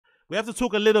we have to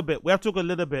talk a little bit. We have to talk a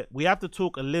little bit. We have to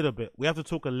talk a little bit. We have to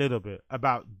talk a little bit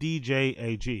about DJ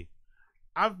AG.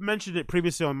 I've mentioned it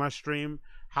previously on my stream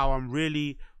how I'm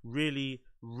really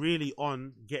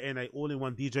on getting a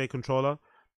all-in-one DJ controller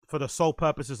for the sole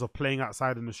purposes of playing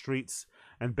outside in the streets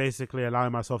and basically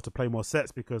allowing myself to play more sets,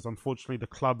 because unfortunately the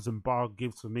clubs and bar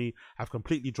gigs for me have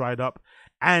completely dried up,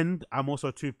 and I'm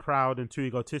also too proud and too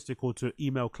egotistical to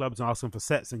email clubs and ask them for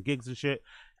sets and gigs and shit.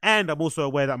 And I'm also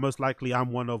aware that most likely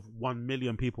I'm one of 1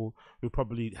 million people who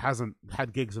probably hasn't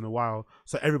had gigs in a while,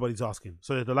 so everybody's asking.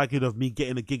 So the likelihood of me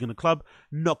getting a gig in a club,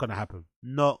 not gonna happen.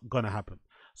 Not gonna happen.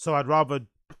 So I'd rather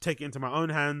take it into my own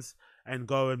hands and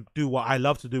go and do what I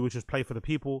love to do, which is play for the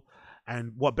people.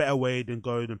 And what better way than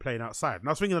going and playing outside? And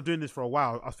I was thinking of doing this for a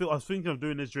while. I was thinking of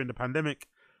doing this during the pandemic.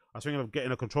 I was thinking of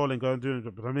getting a controller and going and doing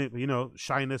it, but I mean, you know,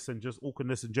 shyness and just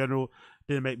awkwardness in general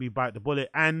didn't make me bite the bullet.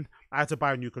 And I had to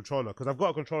buy a new controller because I've got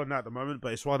a controller now at the moment,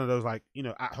 but it's one of those, like, you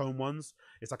know, at-home ones.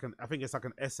 It's like I think it's like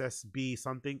an SSB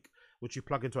something, which you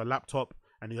plug into a laptop,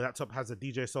 and your laptop has a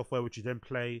DJ software which you then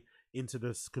play into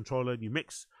this controller and you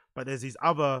mix. But there's these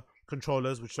other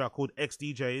controllers which are called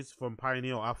XDJs from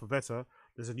Pioneer or Alpha Veta.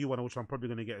 There's a new one which I'm probably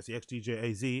going to get. It's the XDJ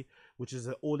AZ, which is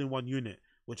an all-in-one unit,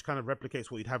 which kind of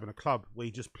replicates what you'd have in a club, where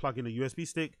you just plug in a USB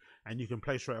stick and you can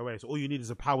play straight away. So all you need is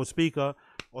a powered speaker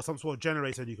or some sort of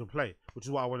generator and you can play, which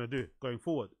is what I want to do going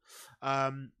forward.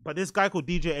 But this guy called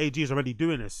DJ AG is already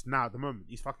doing this now at the moment.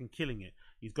 He's fucking killing it.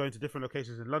 He's going to different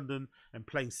locations in London and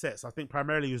playing sets. I think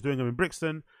primarily he was doing them in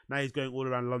Brixton. Now he's going all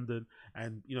around London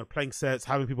and, you know, playing sets,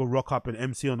 having people rock up and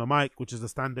MC on the mic, which is the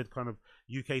standard kind of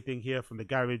UK thing here from the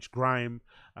garage, grime,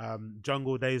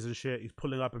 jungle days and shit. He's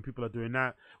pulling up and people are doing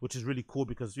that, which is really cool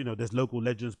because, you know, there's local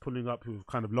legends pulling up who've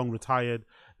kind of long retired,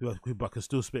 who can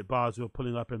still spit bars, who are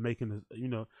pulling up and making, you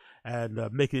know, and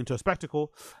making it into a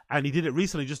spectacle. And he did it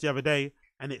recently, just the other day,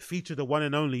 and it featured the one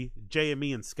and only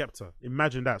JME and Skepta.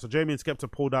 Imagine that. So JME and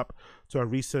Skepta pulled up to a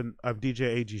recent DJ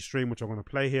AG stream, which I'm going to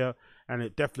play here, and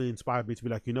it definitely inspired me to be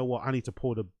like, you know what, I need to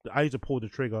pull the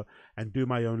trigger and do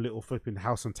my own little flipping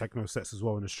house and techno sets as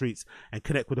well in the streets and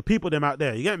connect with the people them out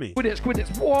there. You get me? With it,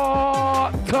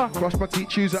 what? Brush my teeth,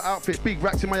 choose an outfit, big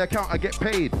racks in my account, I get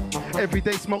paid. Every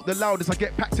day smoke the loudest, I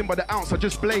get packed in by the ounce, I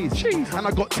just blaze. Jeez. And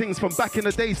I got things from back in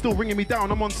the day still ringing me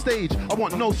down, I'm on stage. I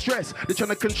want no stress, they're trying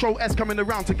to control S coming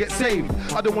around to get saved.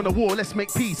 I don't want a war, let's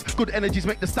make peace. Good energies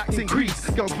make the stacks increase.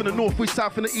 Girls from the north, west,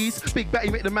 south and the east. Big Betty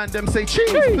make the man them say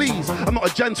cheese, please. I'm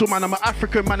not a gentleman, I'm an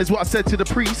African man is what I said to the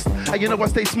priest. And you know I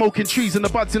stay smoking trees and the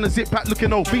buds in the zip pack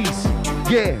looking obese.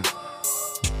 Yeah.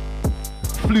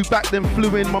 Flew back, then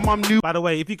flew in. My mum knew. By the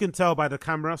way, if you can tell by the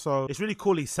camera, so it's really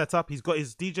cool. He's set up. He's got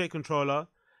his DJ controller.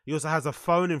 He also has a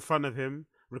phone in front of him,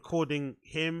 recording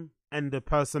him and the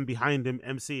person behind him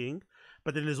emceeing.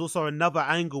 But then there's also another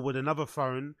angle with another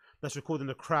phone that's recording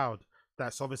the crowd.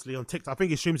 That's obviously on TikTok. I think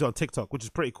he streams it on TikTok, which is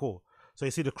pretty cool. So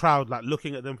you see the crowd like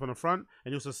looking at them from the front,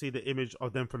 and you also see the image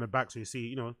of them from the back. So you see,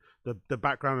 you know, the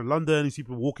background in London. You see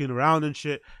people walking around and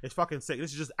shit. It's fucking sick.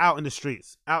 This is just out in the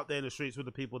streets, out there in the streets with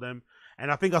the people them.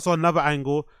 And I think I saw another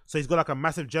angle. So he's got like a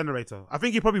massive generator. I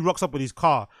think he probably rocks up with his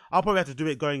car. I'll probably have to do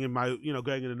it going in my, you know,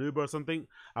 going in an Uber or something.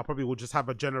 I probably will just have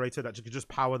a generator that you could just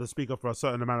power the speaker for a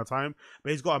certain amount of time.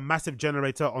 But he's got a massive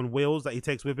generator on wheels that he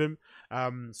takes with him.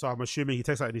 So I'm assuming he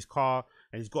takes that in his car.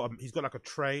 And he's got like a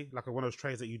tray, like one of those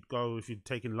trays that you'd go if you're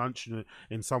taking lunch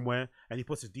in somewhere, and he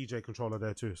puts his DJ controller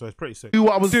there too, so it's pretty sick. Knew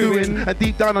what I was doing, and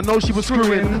deep down I know she was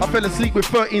screwing. I fell asleep with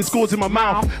 13 scores in my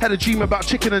mouth. Had a dream about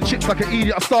chicken and chips like an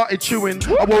idiot. I started chewing.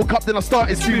 I woke up, then I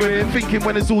started spewing, thinking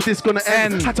when is all this gonna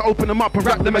end? Had to open them up and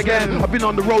wrap them again. I've been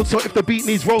on the road, so if the beat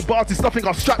needs road bars, it's nothing.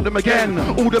 I'll strap them again.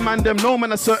 All the man them know,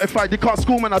 man, are certified. They can't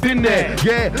school, man. I've been there.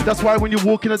 Yeah, that's why when you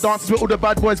walk in the dances where all the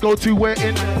bad boys go to, we're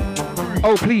in.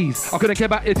 Oh please, I couldn't care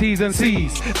about your T's and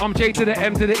C's. I'm J to the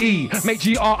M to the E, make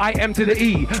G-R-I-M to the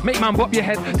E. Make man bop your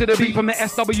head to the beat from the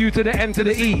S-W to the N to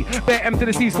the E. Bear M to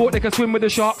the C, thought they could swim with the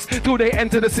sharks till they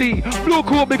enter the sea. Blue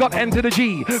cool, big up N to the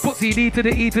G. Put CD to the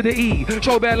E to the E.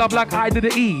 Show bear love like I to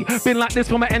the E. Been like this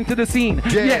from an N to the scene.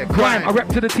 Yeah, grime, I rep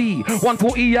to the T.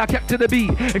 140, I kept to the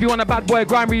B. If you want a bad boy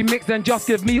grime remix, then just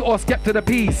give me or Skep to the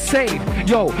P. Save,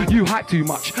 yo, you hype too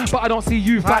much, but I don't see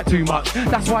you fight too much.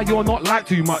 That's why you're not like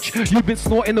too much. You've been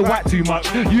snorting the white too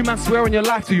much. You man swear on your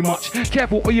life too much.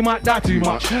 Careful or you might die too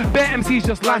much. Bare MCs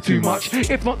just lie too much.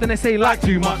 If not, then they say like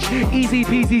too much. Easy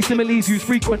peasy similes used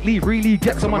frequently really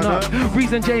gets on my nerve.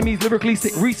 Reason Jamie's lyrically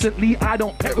sick recently. I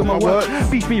don't pet with my word.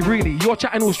 Beef me really. You're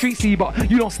chatting all streetsy, but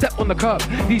you don't step on the curb.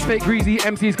 These fake greasy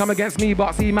MCs come against me,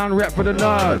 but see man rep for the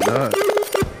nerd.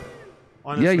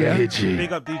 Honestly, yeah.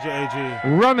 Big up DJ AG.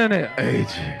 Running it. AG.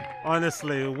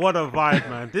 Honestly, what a vibe,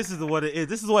 man. This is what it is.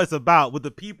 This is what it's about with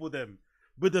the people them.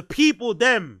 With the people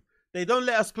them. they don't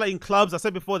let us play in clubs. I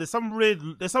said before, there's some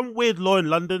weird law in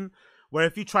London where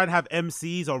if you try and have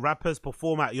MCs or rappers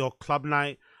perform at your club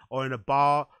night or in a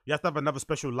bar, you have to have another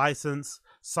special license.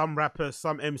 Some rappers,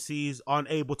 some MCs aren't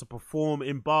able to perform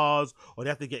in bars, or they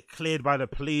have to get cleared by the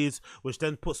police, which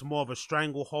then puts more of a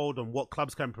stranglehold on what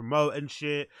clubs can promote and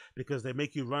shit, because they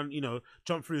make you run, you know,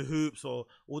 jump through hoops or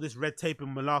all this red tape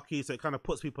and malarkey, so it kind of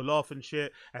puts people off and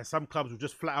shit. And some clubs will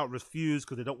just flat out refuse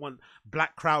because they don't want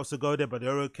black crowds to go there, but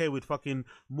they're okay with fucking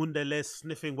mundeles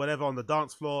sniffing whatever on the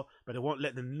dance floor, but they won't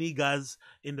let the niggas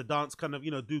in the dance kind of,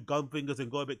 you know, do gun fingers and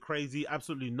go a bit crazy.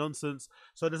 Absolutely nonsense.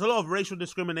 So there's a lot of racial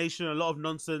discrimination, a lot of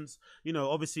nonsense. You know,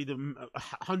 obviously the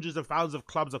hundreds of thousands of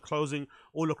clubs are closing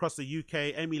all across the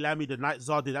UK. Amy Lammy, the night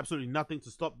czar, did absolutely nothing to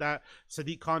stop that.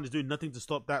 Sadiq Khan is doing nothing to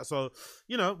stop that. So,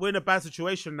 you know, we're in a bad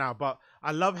situation now, but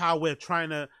I love how we're trying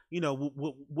to, you know,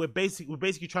 we're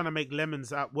basically trying to make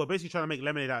lemons out. We're basically trying to make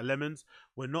lemonade out of lemons.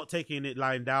 We're not taking it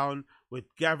lying down. We're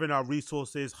gathering our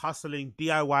resources, hustling,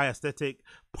 DIY aesthetic,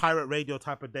 pirate radio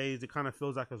type of days. It kind of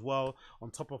feels like as well,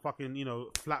 on top of fucking, you know,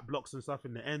 flat blocks and stuff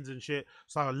in the ends and shit.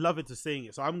 So I love it to seeing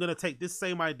it. So I'm going to take this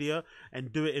same idea and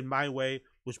do it in my way,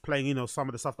 which playing, you know, some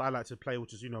of the stuff that I like to play,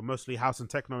 which is, you know, mostly house and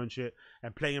techno and shit,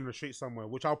 and playing in the street somewhere,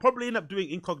 which I'll probably end up doing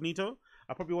incognito.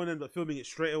 I probably won't end up filming it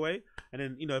straight away. And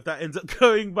then, you know, if that ends up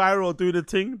going viral or doing a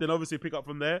thing, then obviously pick up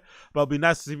from there. But it'll be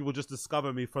nice to see people just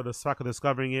discover me for the sake of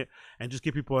discovering it, and just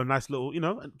give people a nice little, you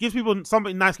know, it gives people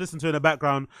something nice to listen to in the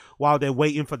background while they're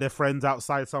waiting for their friends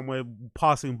outside somewhere,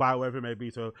 passing by, wherever it may be.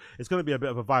 So it's going to be a bit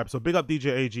of a vibe. So big up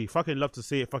DJ AG. Fucking love to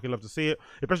see it. Fucking love to see it.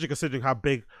 Especially considering how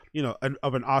big, you know,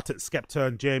 of an artist Skepta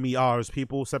and JME are as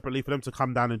people separately. For them to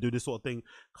come down and do this sort of thing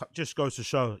just goes to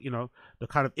show, you know, the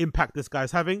kind of impact this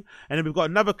guy's having. And then we've got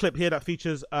another clip here that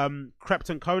features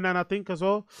Krept Konan, I think, as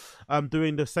well,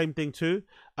 doing the same thing too.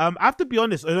 I have to be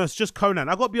honest, it's just Konan.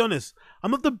 I gotta be honest,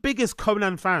 I'm not the biggest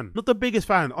Konan fan. Not the biggest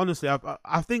fan, honestly.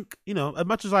 I think, you know, as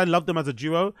much as I love them as a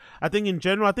duo, I think in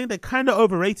general, I think they're kind of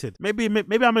overrated. Maybe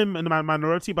I'm in my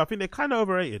minority, but I think they're kind of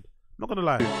overrated. I'm not gonna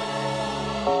lie.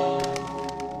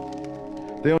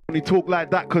 They only talk like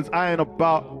that because I ain't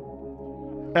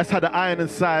about. That's how the iron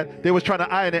inside. They was trying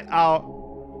to iron it out.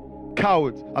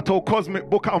 Cowards. I told Cosmic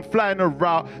Booker I'm flying a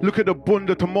route. Look at the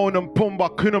bunda, Timon and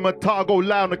Pumbaa, Kuna Matata, go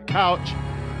lie on the couch.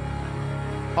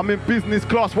 I'm in business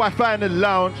class, Wi-Fi in the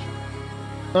lounge.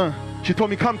 She told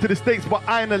me come to the States, but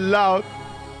I ain't allowed.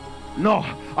 No,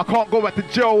 I can't go back to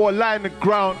jail or lie in the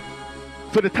ground.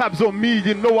 So the tabs on me,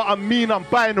 you know what I mean, I'm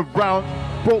buying around.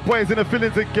 Broke boys in the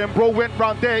feelings again, bro went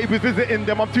round there, he was visiting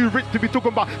them. I'm too rich to be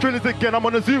talking about thrillers again. I'm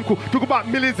on a Zoom call, talk about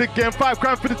millions again. 5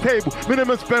 grand for the table,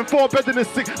 minimum spend, 4 better than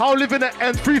 6. I don't live in the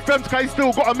ends, 3 femmes, cause I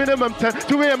still got a minimum 10.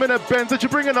 2 AM in a Benz, and she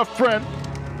bringing a friend.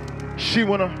 She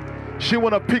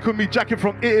wanna pick on me, jacket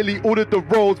from Italy, ordered the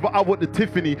rolls, but I want the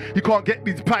Tiffany. You can't get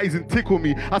these patties and tickle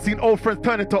me. I seen old friends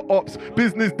turn into ops,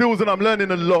 business deals, and I'm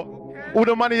learning a lot. All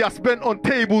the money I spent on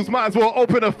tables, might as well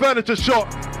open a furniture shop.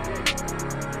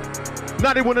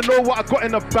 Now they wanna know what I got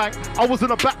in the bank. I was in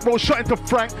a back row shot into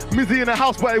Frank. Mizzy in the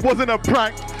house, but it wasn't a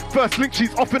prank. First link,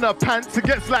 she's off in her pants. It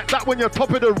gets like that when you're top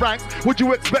of the ranks. What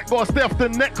you expect? Gotta stay off the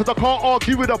neck, cause I can't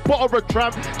argue with a bot or a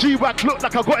tramp. G-Wag look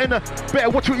like I got in a... Better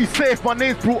watch what you say if my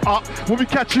name's brought up. When we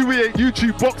catch you, we ain't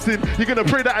YouTube boxing. You're gonna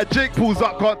pray that a Jake pulls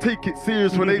up. Can't take it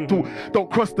serious when they talk.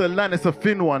 Don't cross the line, it's a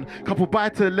thin one. Couple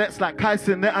buy-to-lets like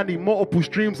Kyson, I need multiple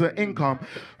streams of income.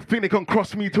 Think they can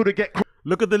cross me till they get...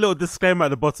 Look at the little disclaimer at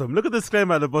the bottom. Look at the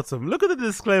disclaimer at the bottom. Look at the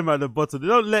disclaimer at the bottom. They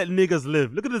don't let niggas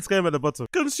live. Look at the disclaimer at the bottom.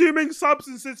 Consuming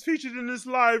substances featured in this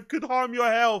live could harm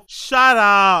your health. Shut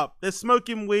up. They're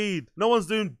smoking weed. No one's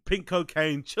doing pink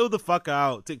cocaine. Chill the fuck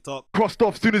out, TikTok. Crossed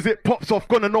off soon as it pops off.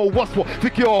 Gonna know what's what.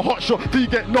 Think you're a hot shot till you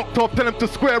get knocked off. Tell them to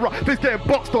square up. They's getting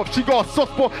boxed off. She got a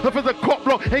soft spot. If there's a cop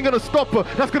block, ain't gonna stop her.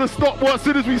 That's gonna stop her as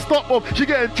soon as we stop off. She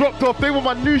getting dropped off. They want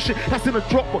my new shit. That's in a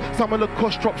drop box. Some of the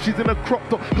cost drop. She's in a crop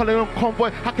top. Calling them convoy.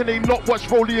 How can they not watch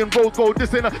Rolly and Rose go?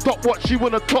 This ain't a top watch. She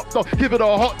want a top dog. Give it a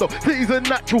hot dog. Titties are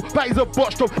natural. Batty's a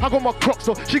botched up. I got my crocs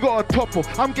off. She got a top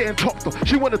off. I'm getting topped off.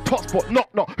 She want a top spot.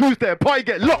 Knock knock. Who's there? Party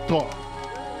get locked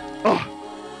off.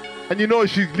 And you know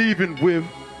she's leaving with,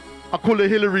 I call her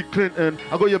Hillary Clinton.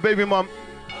 I got your baby mum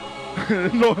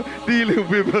not dealing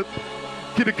with her.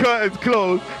 Keep the curtains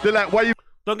closed. They're like, why you...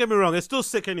 Don't get me wrong, it's still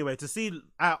sick anyway to see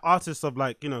artists of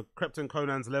like, you know, Krept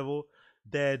Konan's level,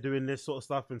 they're doing this sort of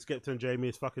stuff, and Skepta and JME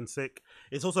is fucking sick.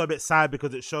 It's also a bit sad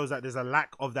because it shows that there's a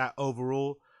lack of that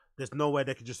overall. There's nowhere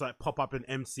they could just like pop up an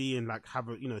MC and like have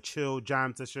a, you know, chill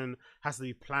jam session. Has to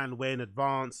be planned way in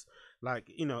advance. Like,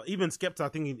 you know, even Skepta, I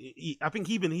think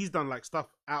he's done like stuff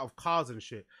out of cars and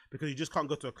shit, because you just can't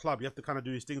go to a club. You have to kind of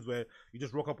do these things where you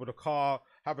just rock up with a car,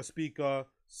 have a speaker,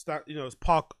 start, you know,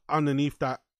 park underneath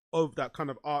that of that kind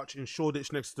of arch in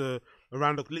Shoreditch next to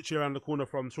literally around the corner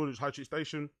from Shoreditch High Street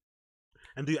Station,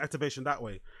 and do your activation that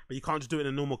way. But you can't just do it in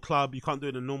a normal club. You can't do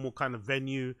it in a normal kind of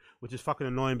venue, which is fucking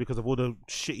annoying because of all the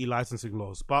shitty licensing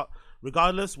laws. But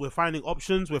regardless, we're finding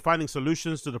options. We're finding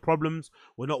solutions to the problems.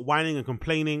 We're not whining and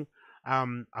complaining.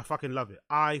 I fucking love it.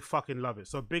 I fucking love it.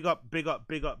 So big up, big up,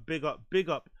 big up, big up, big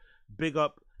up, big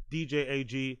up DJ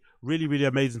AG. Really, really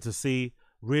amazing to see.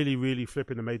 Really, really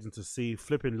flipping amazing to see.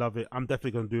 Flipping love it. I'm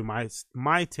definitely going to do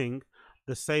my thing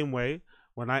the same way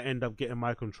when I end up getting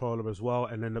my controller as well,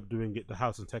 and end up doing it the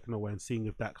house and techno way and seeing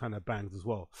if that kind of bangs as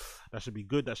well. That should be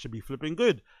good. That should be flipping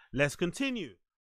good. Let's continue.